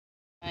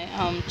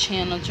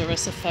channel,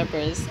 Jarissa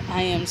Febres.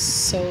 I am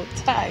so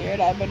tired.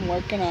 I've been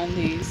working on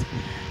these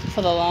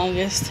for the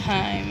longest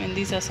time, and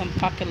these are some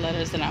pocket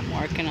letters that I'm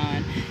working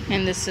on,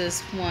 and this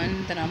is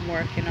one that I'm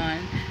working on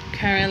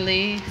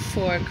currently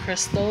for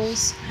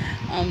Crystal's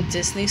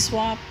Disney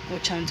swap,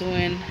 which I'm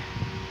doing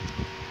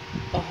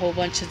a whole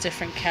bunch of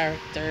different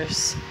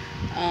characters,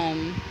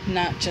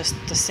 not just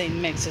the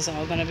same mix. It's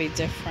all gonna be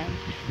different.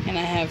 And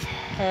I have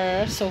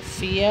her,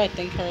 Sophia, I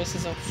think hers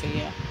is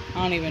Sophia,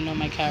 I don't even know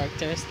my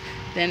characters,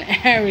 then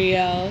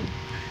Ariel,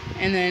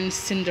 and then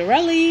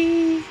Cinderella,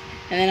 and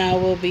then I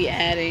will be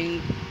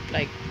adding,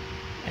 like,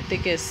 I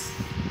think it's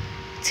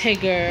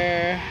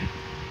Tigger.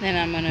 Then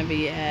I'm gonna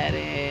be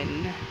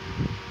adding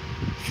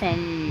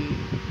from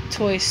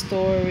Toy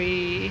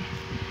Story,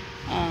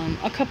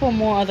 a couple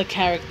more other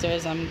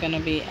characters I'm gonna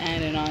be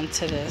adding on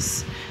to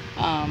this.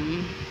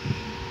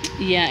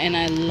 Yeah, and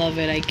I love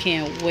it. I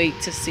can't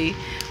wait to see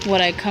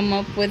what I come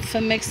up with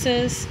for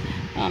mixes.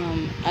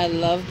 I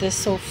love this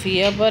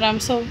Sophia, but I'm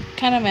so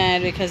kind of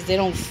mad because they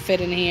don't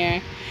fit in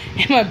here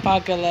in my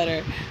pocket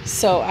letter,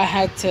 so I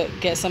had to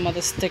get some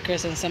other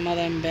stickers and some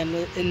other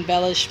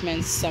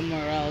embellishments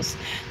somewhere else.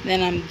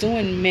 Then I'm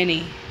doing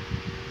Minnie,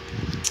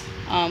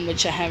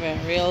 which I have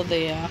Ariel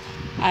there.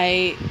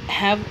 I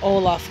have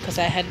Olaf because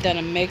I had done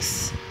a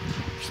mix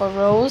for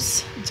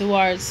Rose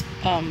Duart's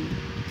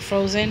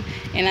Frozen,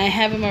 and I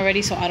have him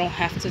already, so I don't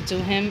have to do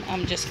him.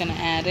 I'm just gonna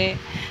add it.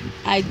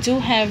 I do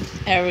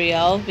have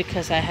Ariel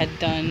because I had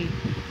done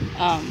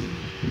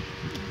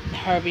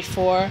her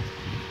before,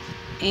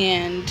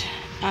 and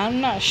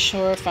I'm not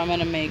sure if I'm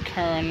gonna make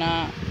her or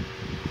not.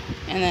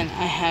 And then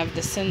I have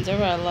the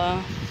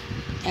Cinderella,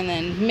 and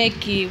then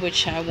Mickey,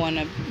 which I want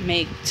to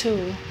make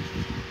too,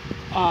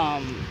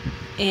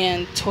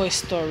 and Toy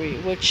Story,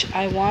 which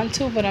I want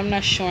to, but I'm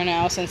not sure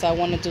now since I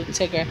want to do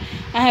Tigger.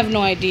 I have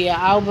no idea.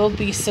 I will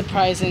be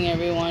surprising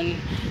everyone.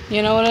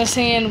 You know what I'm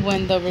saying?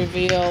 When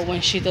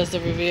she does the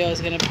reveal, is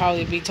gonna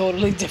probably be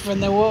totally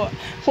different than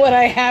what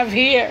I have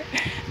here.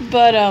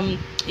 But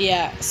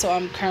yeah. So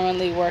I'm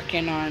currently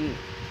working on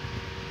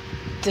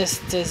this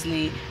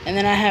Disney, and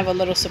then I have a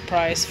little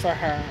surprise for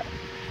her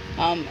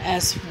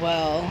as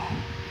well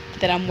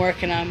that I'm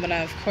working on. But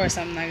of course,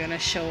 I'm not gonna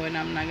show it.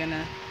 I'm not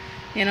gonna,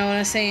 you know what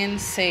I'm saying,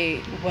 say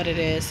what it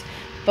is.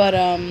 But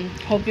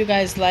hope you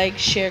guys like,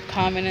 share,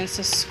 comment, and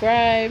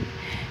subscribe.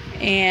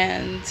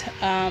 And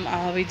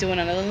I'll be doing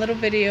another little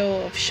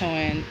video of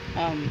showing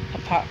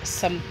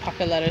some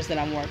pocket letters that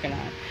I'm working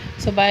on.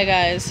 So bye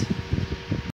guys.